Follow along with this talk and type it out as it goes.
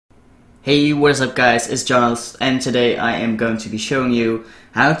Hey, what is up guys, it's Jonas, and today I am going to be showing you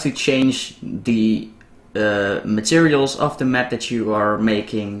how to change the materials of the map that you are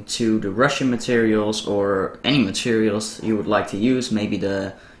making to the Russian materials or any materials you would like to use, maybe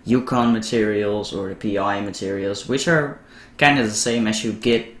the Yukon materials or the PI materials, which are kind of the same as you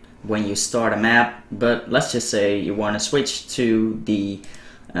get when you start a map, but let's just say you want to switch to the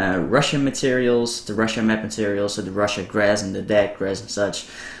Russian materials, the Russian map materials, so the Russia grass and the dead grass and such.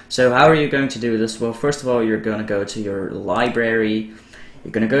 So how are you going to do this? Well, first of all, you're going to go to your library,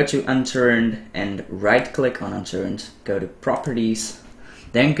 you're going to go to Unturned and right click on Unturned, go to Properties,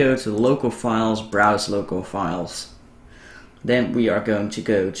 then go to Local Files, Browse Local Files. Then we are going to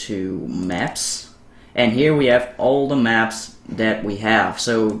go to Maps, and here we have all the maps that we have,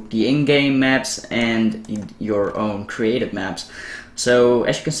 so the in-game maps and your own created maps. So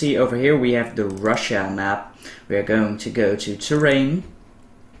as you can see over here we have the Russia map. We are going to go to Terrain,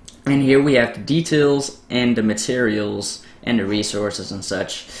 and here we have the details and the materials and the resources and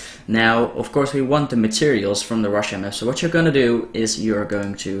such. Now of course we want the materials from the Russia map, so what you're going to do is you're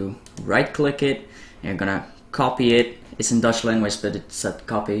going to right click it, and you're going to copy it. It's in Dutch language but it's set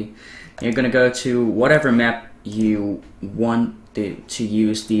copy. You're going to go to whatever map you want to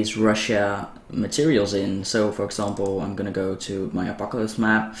use these Russia materials in. So for example, I'm gonna go to my Apocalypse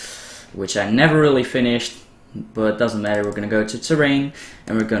map, which I never really finished, but doesn't matter. We're gonna go to Terrain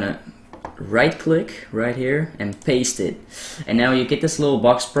and we're gonna right click right here and paste it, and now you get this little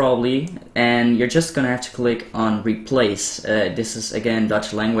box probably, and you're just gonna have to click on replace. This is again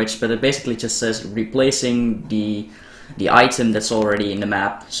Dutch language, but it basically just says replacing the item that's already in the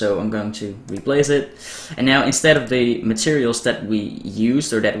map. So I'm going to replace it, and now instead of the materials that we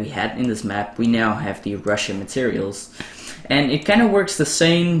used or that we had in this map, we now have the Russian materials. And it kind of works the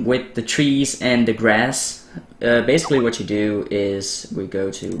same with the trees and the grass. Basically what you do is we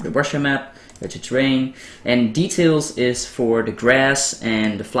go to the Russia map, go to Terrain, and details is for the grass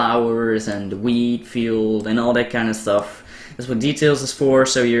and the flowers and the wheat field and all that kind of stuff. That's what details is for.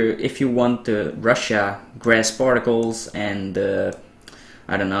 So if you want the Russia grass particles and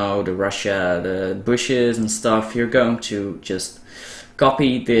I don't know, the bushes and stuff, you're going to just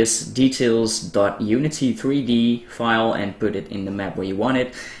copy this details.unity3d file and put it in the map where you want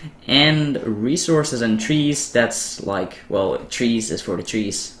it. And resources and trees, that's like, well, trees is for the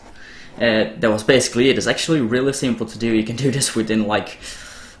trees. That was basically it. It's actually really simple to do. You can do this within like,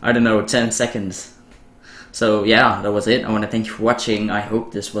 I don't know, 10 seconds. So yeah, that was it. I want to thank you for watching. I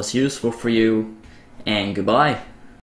hope this was useful for you, and goodbye.